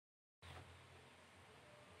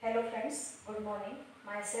Hello friends, good morning.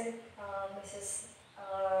 Myself Mrs.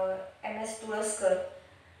 M.S. Tulaskar,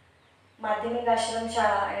 माध्यमिक आश्रम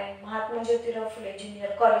शाळा and Mahatma Jyotirao Phule Junior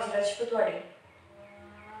College Rajputwadi.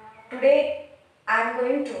 Today I am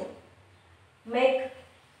going to make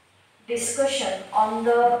discussion on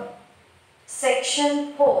the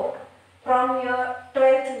section 4 from your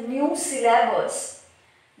 12th new syllabus.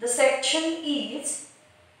 The section is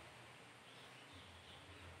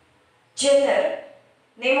genre.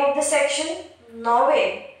 Name of the section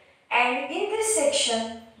novel, and in this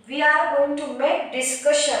section we are going to make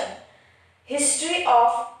discussion history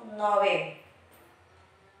of novel.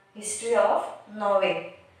 History of novel.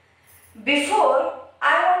 Before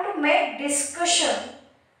I want to make discussion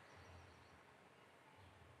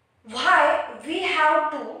why we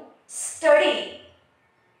have to study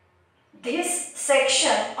this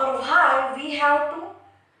section, or why we have to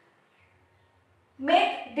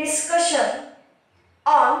make discussion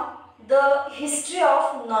on the history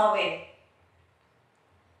of novel.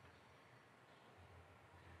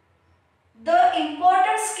 The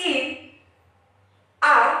important skill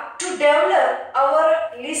are to develop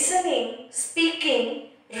our listening, speaking,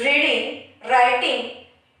 reading, writing,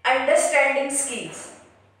 understanding skills.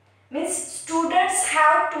 Means students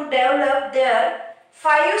have to develop their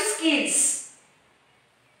 5 skills.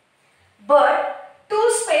 But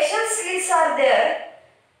 2 special skills are there.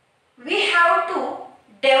 We have to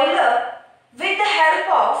develop with the help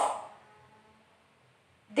of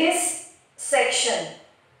this section.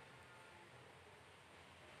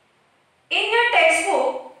 In your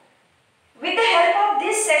textbook, with the help of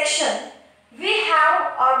this section, we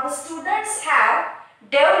have, or the students have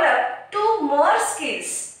developed 2 more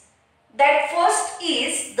skills. That first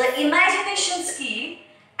is the imagination skill,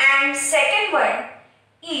 and second one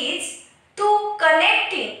is to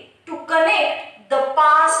connect the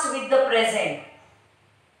past with the present.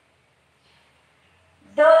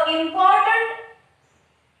 The important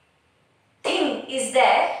thing is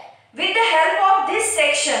that with the help of this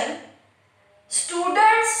section,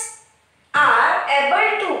 students are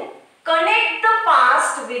able to connect the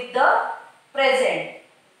past with the present.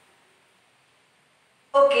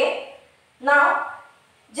 Okay, now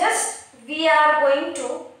just we are going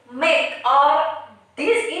to make, or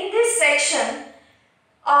in this section,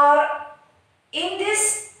 or in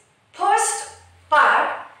this first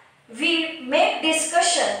part, we make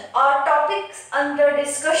discussion or topics under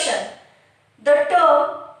discussion the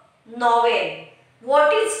term novel.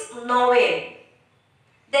 What is novel?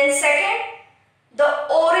 Then second, the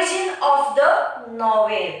origin of the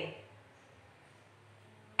novel.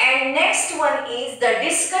 And next one is the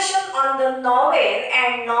discussion on the novel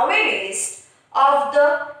and novelist of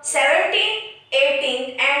the 17th,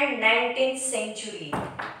 18th and 19th century.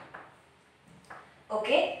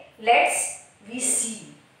 Okay, we see.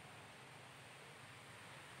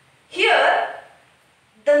 Here,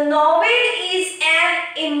 the novel is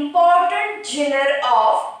an important genre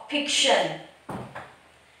of fiction.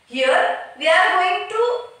 Here, we are going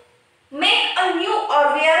to make a new,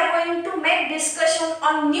 or we are going to make discussion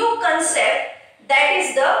on new concept, that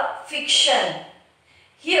is the fiction.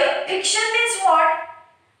 Here, fiction means what?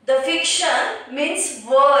 The fiction means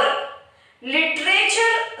work,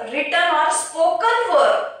 literature, written or spoken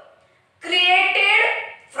work, created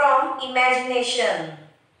from imagination.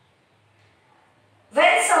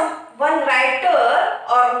 When one writer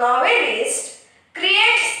or novelist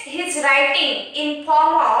creates his writing in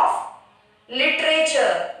form of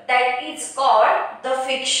literature, that is called the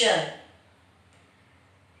fiction.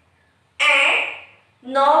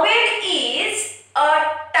 And novel is a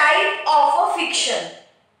type of a fiction.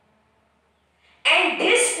 And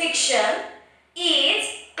this fiction is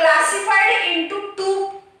classified into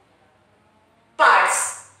 2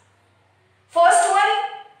 parts. First one,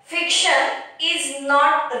 fiction is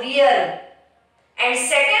not real, and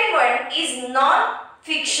second one is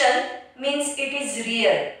non-fiction, means it is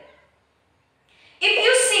real. If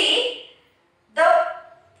you see the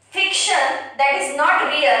fiction that is not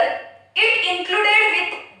real, it included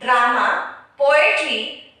with drama,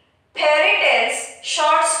 poetry, fairy tales,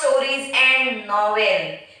 short stories and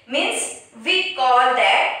novel. Means we call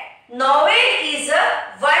that novel is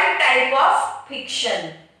a one type of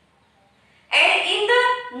fiction. And in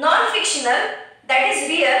the non-fictional, that is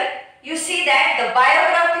real, you see that the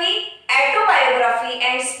biography, autobiography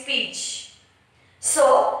and speech.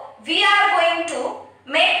 So, we are going to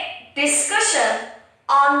make discussion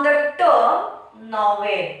on the term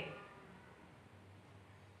novel.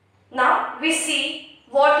 Now, we see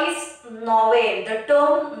what is novel, the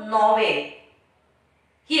term novel.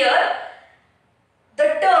 Here,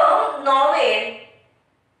 the term novel,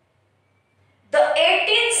 the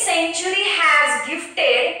 18th century has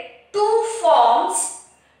gifted two forms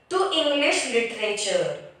to English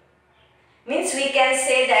literature. Means we can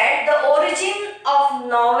say that the origin of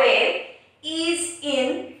novel is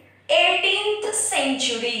in 18th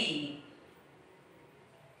century.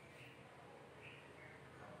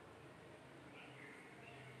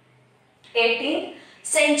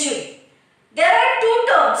 There are two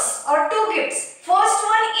terms or two gifts. First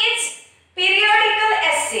one is periodical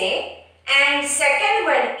essay and second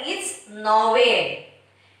one is novel,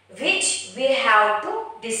 which we have to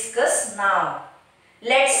discuss now.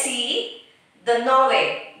 Let's see the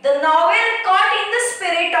novel. The novel caught in the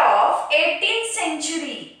spirit of 18th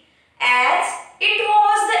century as it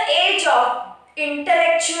was the age of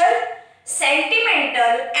intellectual,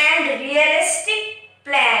 sentimental and realistic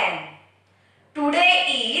plan. Today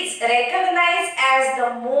is recognized as the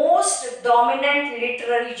most dominant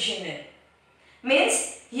literary genre.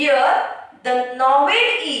 Means here the novel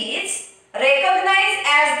is recognized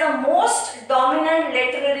as the most dominant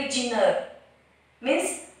literary genre.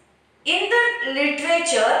 Means in the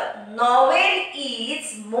literature, novel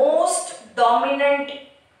is most dominant.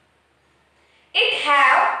 It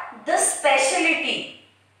have the speciality.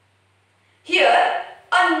 Here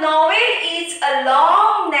a novel is a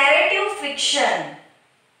long narrative fiction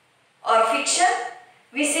or fiction.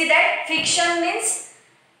 We see that fiction means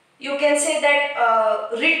you can say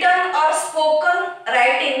that written or spoken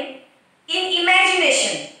writing in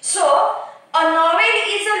imagination. So a novel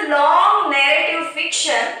is a long narrative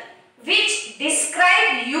fiction which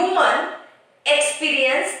describe human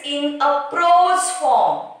experience in a prose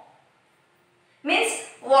form. Means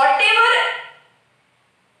whatever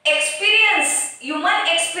human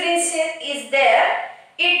experience is there,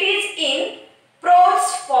 it is in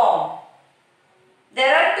prose form.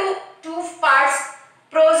 There are two parts,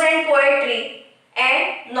 prose and poetry,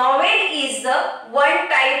 and novel is the one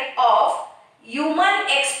type of human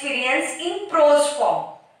experience in prose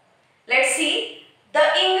form. Let's see the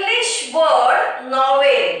English word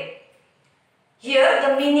novel. Here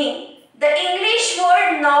the meaning, the English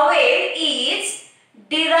word novel is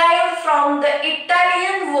derived from the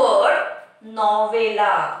Italian word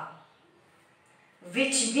novella,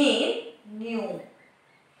 which means new.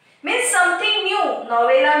 Means something new.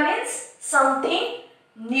 Novella means something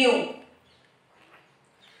new.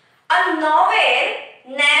 A novel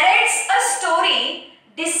narrates a story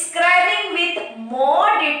describing with more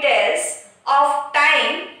details of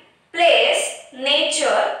time, place,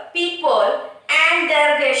 nature, people and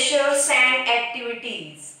their gestures and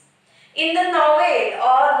activities. In the novel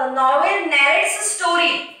the novel narrates a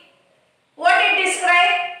story. What it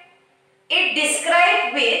describes? It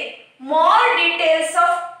describes with more details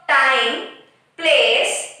of time,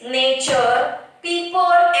 place, nature, people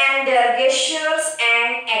and their gestures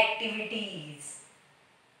and activities.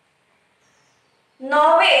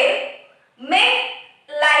 Novel make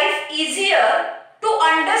life easier to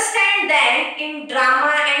understand than in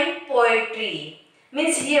drama and poetry.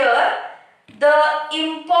 Means here the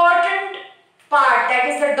important part, that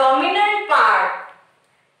is the dominant part,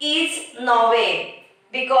 is novel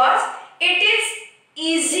because it is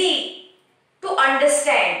easy to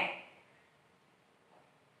understand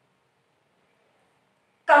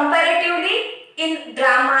comparatively in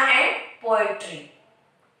drama and poetry.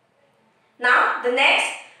 Now the next,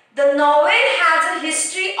 the novel has a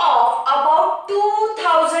history of about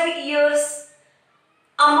 2000 years.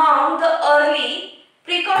 Among the early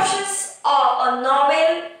precautions of a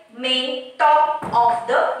novel may top of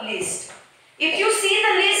the list. If you see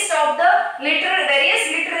the list of the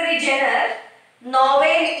various literary genre,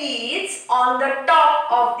 novel is on the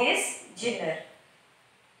top of this genre.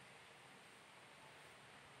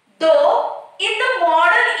 Though in the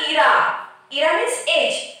modern era means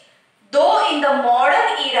age, though in the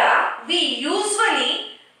modern era we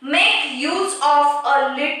usually make use of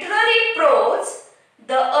a literary prose,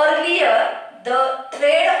 the earlier the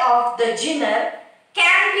thread of the genre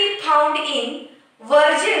can be found in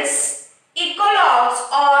Virgil's Eclogues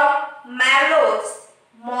or Marlowe's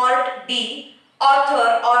Morte D,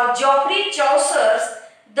 author, or Geoffrey Chaucer's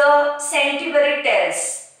The Canterbury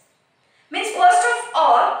Tales. Means first of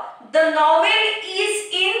all, the novel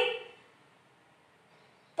is in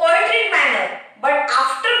poetic manner, but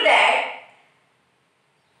after that,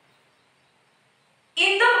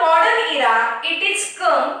 in the modern era, it is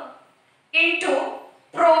come into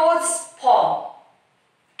prose form,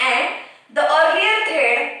 and the earlier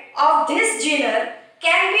thread of this genre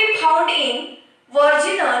can be found in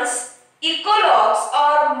Virgil's Eclogues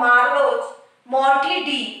or Marlowe's Morte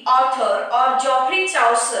D, author, or Geoffrey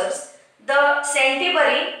Chaucer's The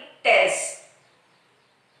Canterbury Tales.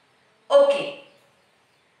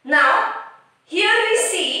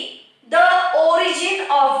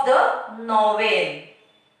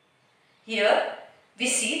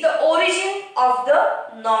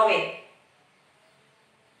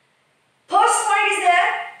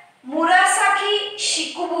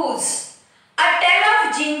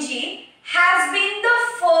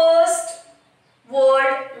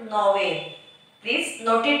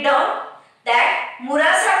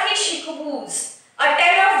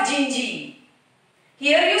 Gingy.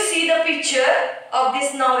 Here you see the picture of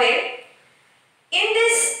this novel. In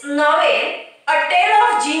this novel, A Tale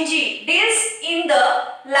of Gingy deals in the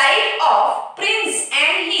life of Prince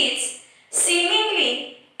and his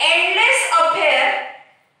seemingly endless affair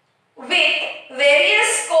with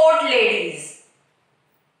various court ladies.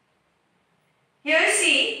 Here you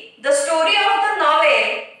see the story of the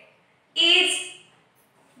novel is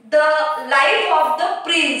the life of the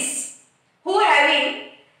prince who having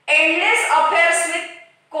endless affairs with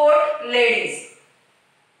court ladies,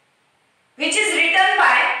 which is written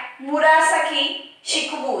by Murasaki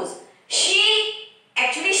Shikubuz. She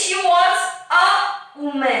was a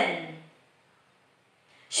woman.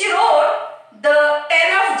 She wrote The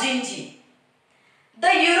Tale of Gingy.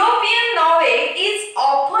 The European novel is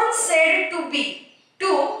often said to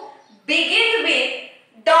begin with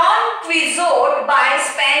Don Quixote by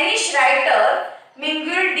Spanish writer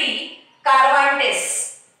Miguel de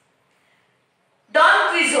Cervantes.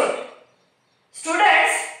 Don Quixote.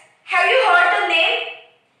 Students, have you heard the name?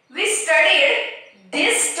 We studied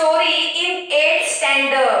this story in 8th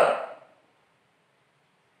standard,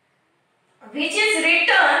 which is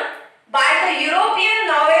written by the European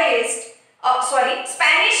novelist,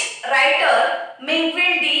 Spanish writer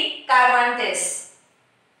Miguel de Cervantes.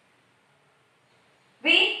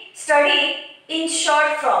 We study in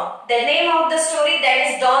short form the name of the story, that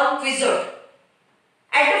is Don Quixote.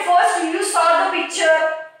 At the first you saw the picture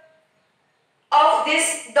of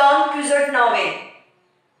this Don Quixote novel.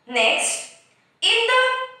 Next, in the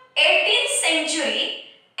 18th century,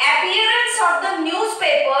 appearance of the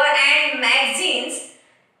newspaper and magazines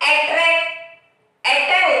attract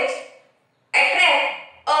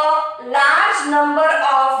a large number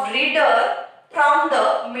of readers from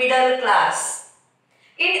the middle class.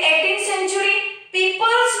 In 18th century, people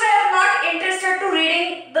were not interested to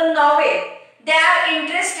reading the novel. They are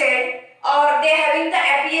interested, or they having the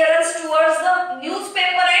appearance towards the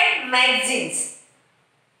newspaper and magazines.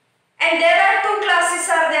 And there are two classes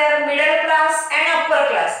are there, middle class and upper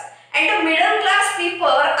class. And the middle class people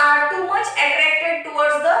are too much attracted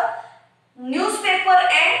towards the newspaper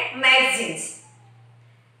and magazines.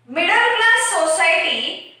 Middle class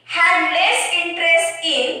society had less interest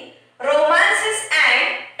in romances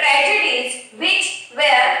and tragedies which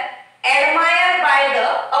were admired by the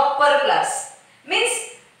upper class.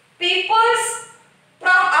 Means peoples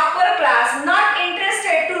from upper class not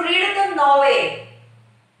interested to read the novel.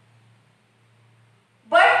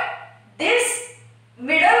 But these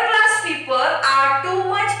middle class people are too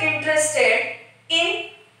much interested in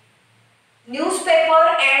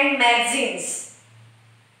newspaper and magazines.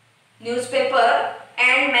 Newspaper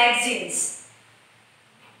and magazines.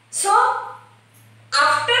 So,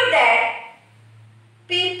 after that,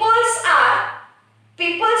 peoples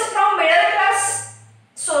from middle class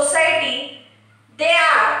society, they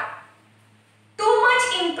are too much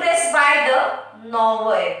impressed by the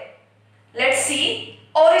novel. Let's see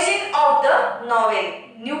origin of the novel.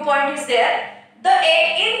 New point is there.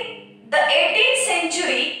 In the 18th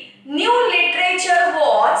century, new literature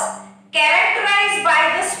was characterized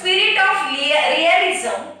by the spirit of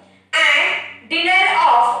realism and denial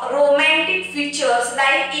of romantic features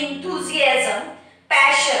like enthusiasm,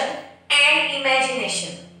 passion and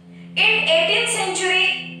imagination. In 18th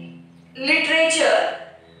century literature,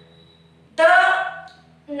 the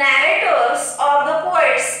narrators or the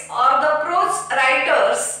poets or the prose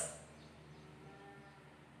writers,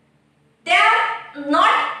 they are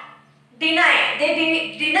not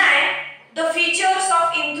they deny the features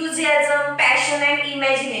of enthusiasm, passion and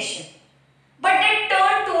imagination, but they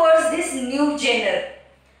turn towards this new genre,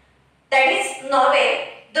 that is novel.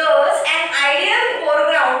 Thus an ideal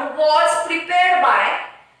foreground was prepared by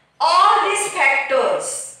all these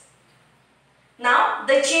factors. Now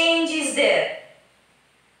the change is there.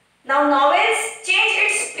 Now novels change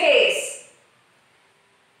its pace.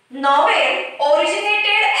 Novel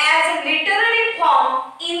originated as a literary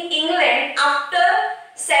form in England after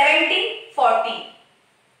 1740.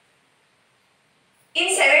 In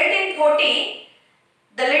 1740,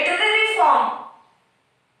 the literary form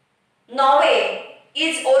novel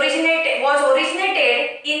was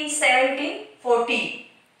originated in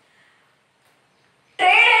 1740.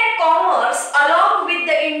 Trade and commerce along with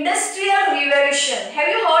the Industrial Revolution. Have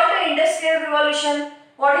you heard the Industrial Revolution?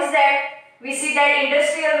 What is that? We see that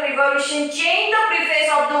Industrial Revolution changed the preface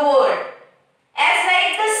of the world. As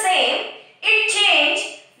like the same, it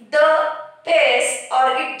changed the pace,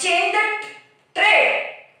 or it changed the trade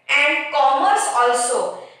and commerce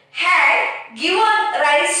also, had given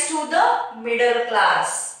rise to the middle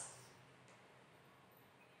class.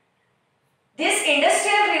 This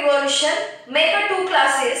Industrial Revolution make a two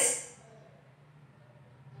classes,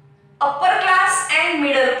 upper class and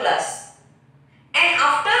middle class. And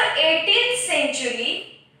after 18th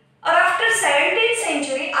century or after 17th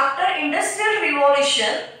century, after industrial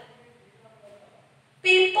revolution,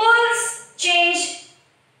 people's changed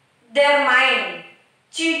their mind.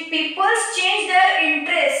 People's change their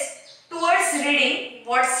interest towards reading.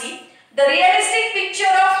 What see? The realistic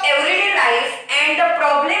picture of everyday life and the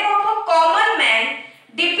problem of a common man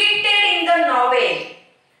depicted in the novel.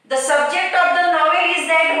 The subject of the novel is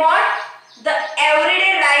that what? The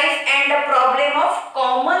everyday life and the problem of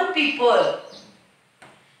common people.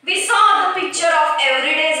 We saw the picture of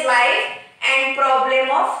everyday's life and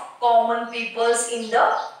problem of common peoples in the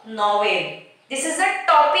novel. This is the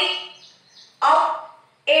topic of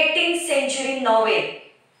 18th century novel.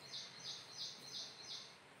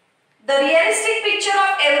 The realistic picture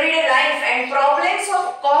of everyday life and problems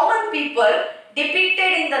of common people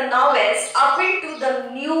depicted in the novels appealed to the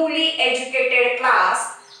newly educated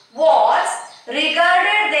class was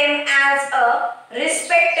regarded them as a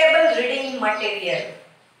respectable reading material.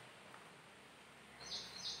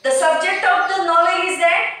 The subject of the novel is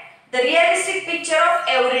that the realistic picture of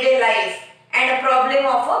everyday life and a problem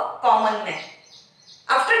of a common man.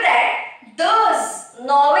 After that, thus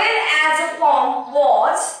novel as a form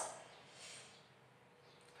was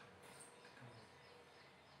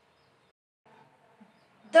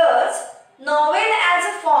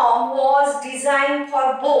designed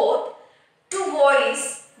for both to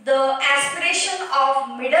voice the aspiration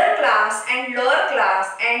of middle class and lower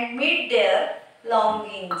class and meet their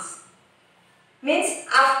longings. Means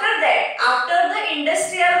after that, after the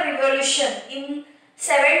industrial revolution in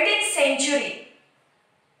 17th century,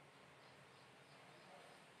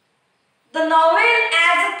 the novel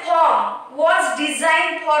as a form was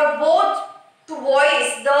designed for both to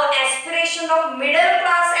voice the aspiration of middle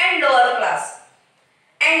class and lower class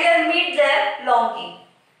and then meet their longing.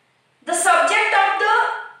 The subject of the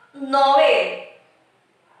novel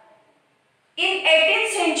in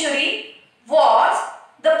 18th century was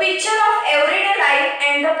the picture of everyday life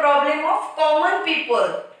and the problem of common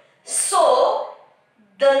people. So,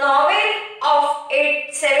 the novel of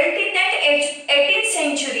 17th and 18th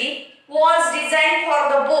century was designed for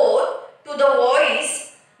the both to the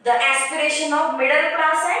voice the aspiration of middle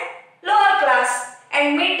class and lower class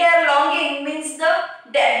and meet their longing, means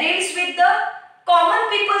that deals with the common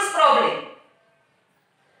people's problem.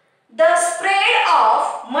 The spread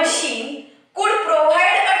of machine could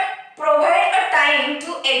provide a time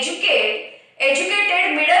to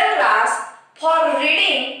educated middle class for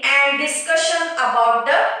reading and discussion about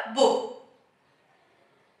the book.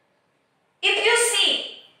 If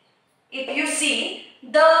you see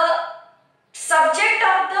the subject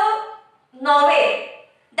of the novel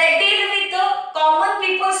that deal with the common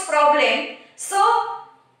people's problem, so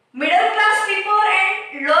middle class people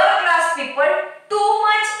and lower class people too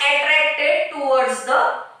much attracted towards the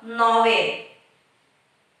novel.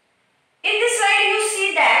 In this slide you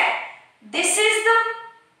see that this is the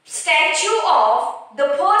statue of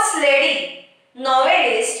the first lady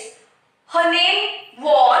novelist. Her name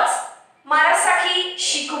was Murasaki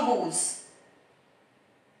Shikubuz.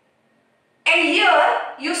 And here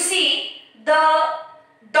you see the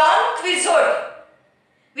Don Quixote,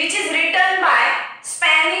 which is written by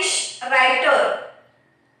Spanish writer.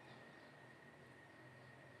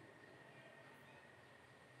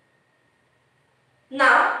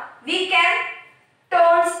 Now we can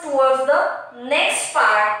turn towards the next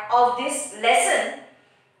part of this lesson.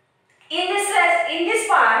 In this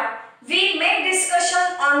part, we make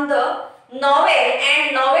discussion on the novel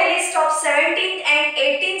and novelist of 17th and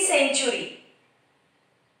 18th century.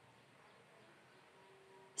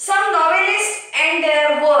 Some novelists and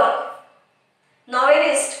their work.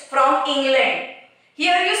 Novelist from England.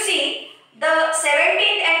 Here you see the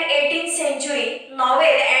 17th and 18th century novel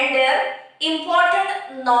and their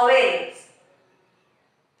important novels.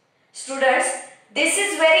 Students, this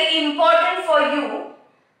is very important for you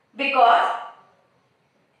because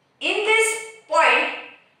in this point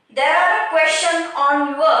there are a question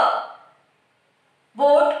on your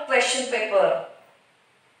board question paper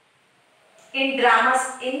in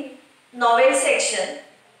dramas in novel section.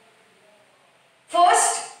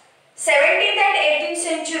 First, 17th and 18th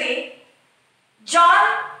century,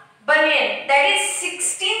 John Bunyan, that is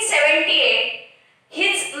 1678,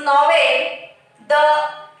 his novel The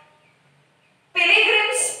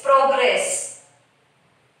Pilgrim's Progress.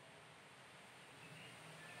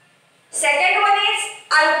 Second one is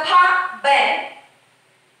Alpha Ben,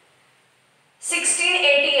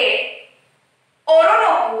 1688.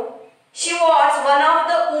 Oronoku, she was one of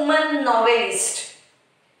the women novelists.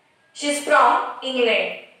 She is from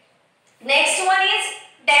England. Next one is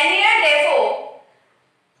Daniel Defoe.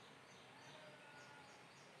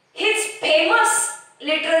 His famous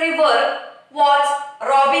literary work was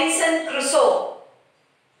Robinson Crusoe.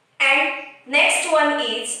 And next one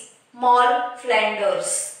is Moll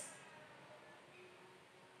Flanders.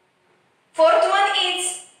 Fourth one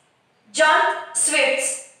is John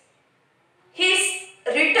Swift. He's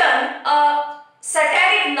written a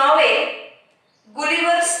satiric novel,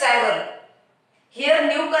 Gulliver's Travel. Here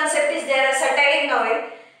new concept is there, a satiric novel.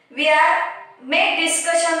 We are make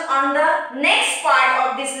discussion on the next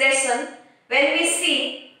part of this lesson when we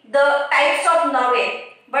see the types of novel.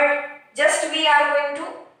 But just we are going to,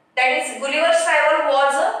 that is Gulliver's Travel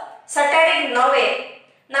was a satiric novel.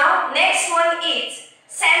 Now next one is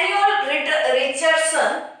Samuel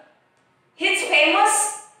Richardson. His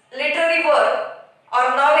famous literary work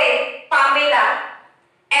or novel Pamela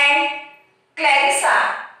and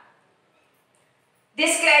Clarissa.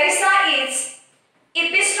 This Clarissa is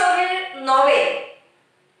epistolary novel.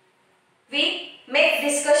 We make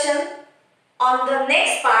discussion on the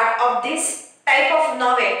next part of this type of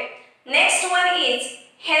novel. Next one is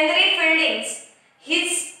Henry Fielding's.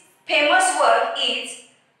 His famous work is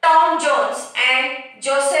Tom Jones and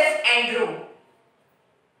Joseph Andrew.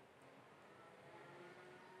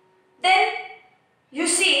 Then you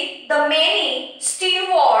see the many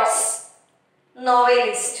stalwarts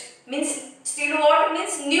novelist, means stalwart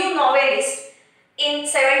means new novelist in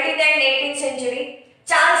 17th and 18th century.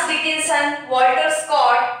 Charles Dickinson, Walter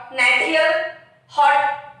Scott, Nathaniel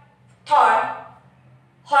Hawthorne,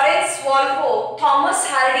 Horace Walpole, Thomas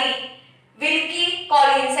Hardy, Wilkie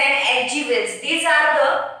Collins and H.G. Wells. These are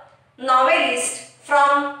the novelists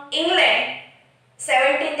from England,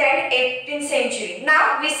 17th and 18th century.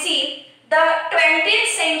 Now we see the 20th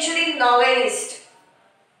century novelist.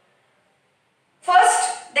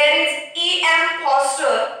 First there is E.M.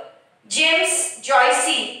 Forster, James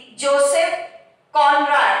Joyce, Joseph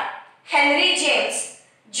Conrad, Henry James,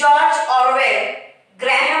 George Orwell,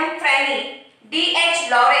 Graham Greene, D.H.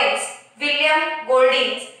 Lawrence, William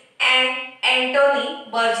Golding and Anthony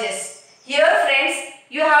Burgess. Here friends,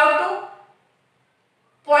 you have to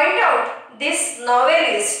point out this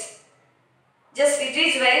novelist. Just it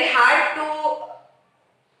is very hard to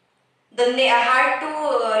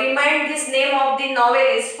remind this name of the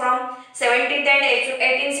novelist from 17th and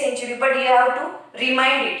 18th century, but you have to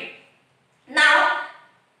remind it. Now,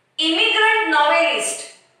 immigrant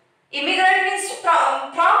novelist. Immigrant means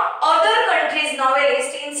from other countries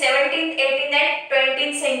novelist in 17th, 18th and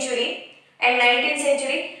 20th century and 19th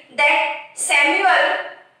century. That Samuel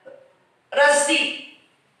Rushdie.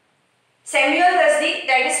 Samuel Rushdie,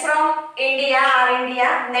 that is from India.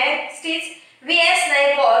 Next is V.S.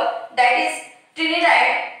 Naipaul, that is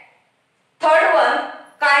Trinidad. Third one,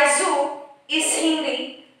 Kazuo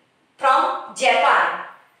Ishiguro from Japan.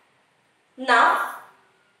 Now,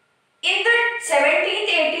 in the 17th,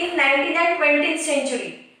 18th, 19th and 20th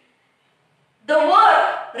century, the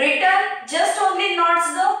work written just only not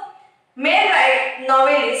the male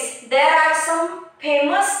novelists. There are some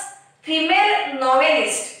famous female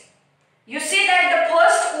novelists. You see that the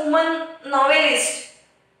first woman novelist,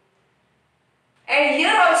 and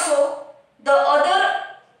here also the other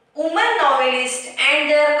woman novelist and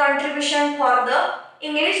their contribution for the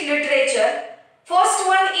English literature. First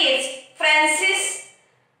one is Frances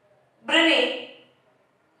Burney.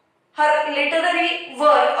 Her literary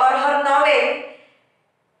work or her novel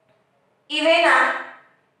Evena,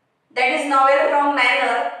 that is novel from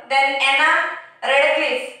Manor. Then Anna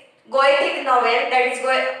Radcliffe, Gothic novel, that is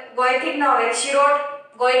Gothic novel. She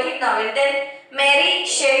wrote Gothic novel. Then Mary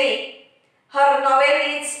Shelley, her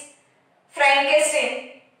novel is Frankenstein.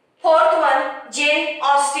 Fourth one, Jane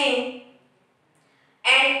Austen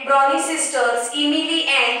and Bronte sisters, Emily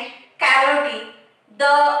and Charlotte,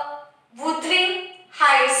 The Wuthering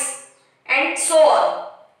Heights and so on.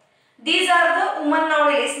 These are the woman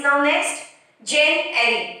novelists. Now next, Jane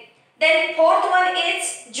Eyre. Then fourth one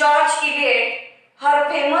is George Eliot, her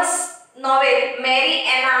famous novel Mary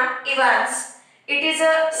Anna Evans. It is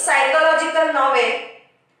a psychological novel.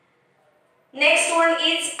 Next one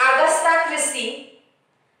is Agatha Christie,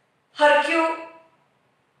 Hercule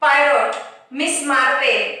Poirot, Miss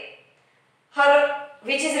Marple,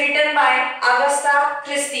 which is written by Agatha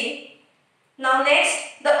Christie. Now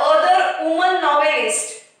next, the other woman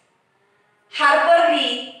novelist, Harper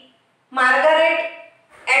Lee, Margaret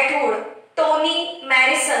Atwood, Toni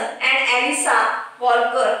Morrison and Alicia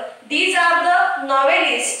Walker. These are the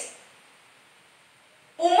novelists,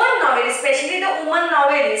 woman novelists, especially the woman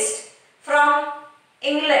novelist from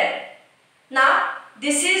England. Now,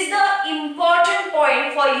 this is the important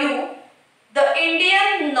point for you The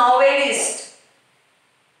Indian novelist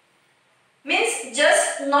means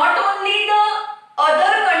just not only the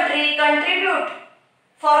other country contribute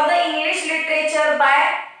for the English literature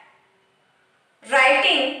by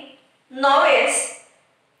writing novels,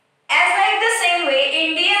 as like the same way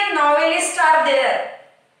Indian novelists are there.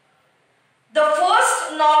 The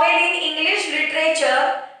first novel in English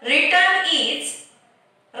literature written is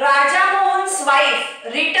Raja Mohan's Wife,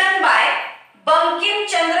 written by Bankim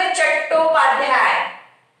Chandra Chattopadhyay.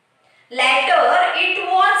 Later, it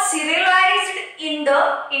was serialized in the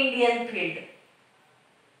Indian field.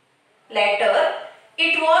 Later,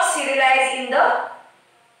 it was serialized in the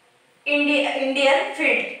Indian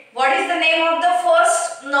field. What is the name of the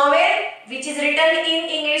first novel which is written in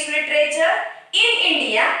English literature in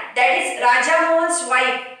India? That is Raja Mohan's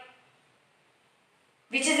Wife,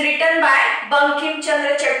 which is written by Bankim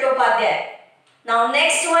Chandra Chattopadhyay. Now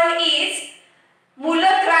next one is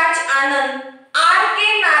Mulak Raj Anand, R.K.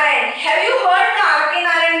 Narayan. Have you heard the R.K.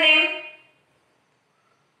 Narayan name?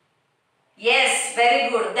 Yes, very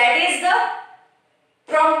good. That is the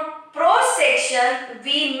from prose section.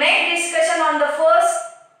 We made discussion on the first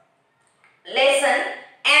lesson,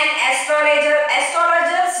 An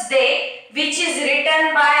Astrologer's Day, which is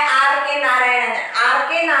written by R.K. Narayan.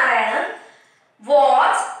 R.K. Narayan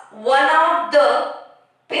was one of the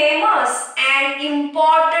famous and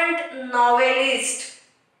important novelists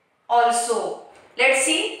also. Let's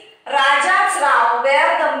see. Rajas Rao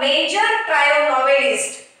were the major trio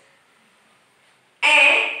novelists,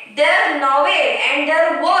 and their novel and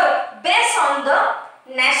their work based on the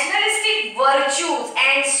nationalistic virtues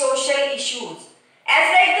and social issues.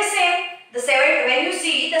 As like the same, when you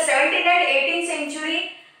see the 17th and 18th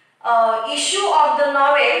century issue of the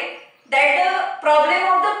novel, that the problem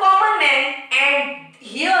of the common man, and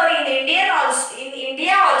here in India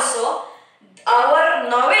also, our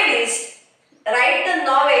novelists write the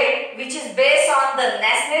novel which is based on the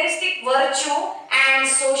nationalistic virtue and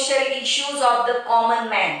social issues of the common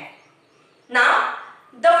man. Now,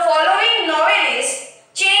 the following novelists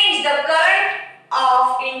changed the current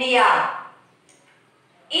of India.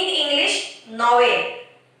 In English novel,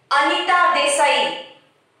 Anita Desai,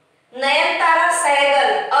 Nayantara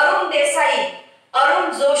Sehgal, Arun Desai,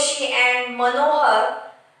 Arun Joshi and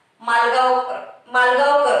Manohar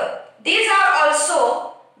Malgaonkar. These are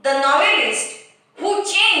also the novelists who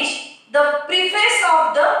changed the preface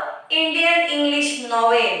of the Indian English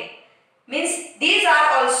novel. Means these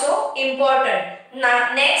are also important.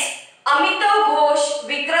 Now next, Amitav Ghosh,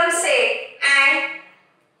 Vikram Seth and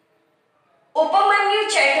Upamanyu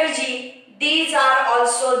Chatterjee. These are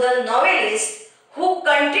also the novelists who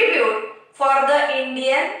contribute for the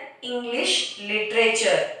Indian English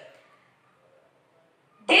literature.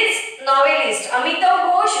 These novelists,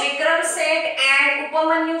 Amitav Ghosh, Vikram Seth and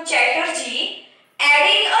Upamanyu Chatterjee,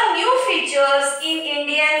 adding a new features in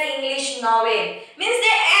Indian English novel. Means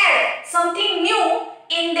they add something new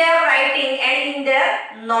in their writing and in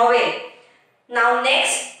their novel. Now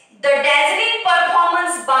next, the dazzling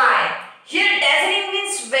performance by. Here dazzling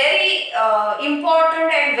means very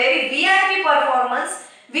important and very VIP performance,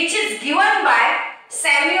 which is given by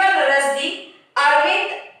Samuel Rushdie,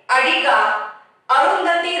 Arvind Adiga,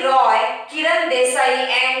 Arundhati Roy, Kiran Desai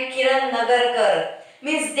and Kiran Nagarkar.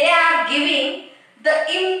 Means they are giving the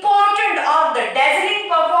important or the dazzling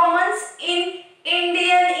performance in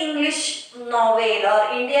Indian English novel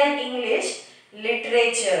or Indian English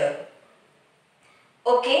literature.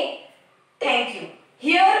 Okay, thank you.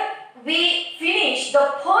 Here we finish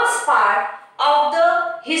the first part of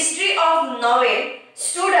the history of novel.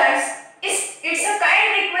 Students, it's a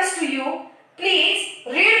kind request to you. Please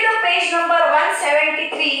read the page number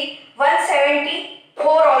 173,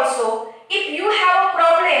 174 also. If you have a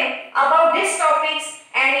problem about these topics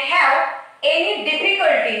and have any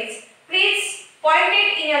difficulties, please point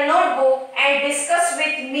it in your notebook and discuss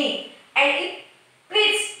with me. And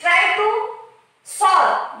please try to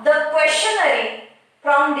solve the questionnaire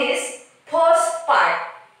from this first part.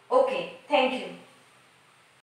 Okay, thank you.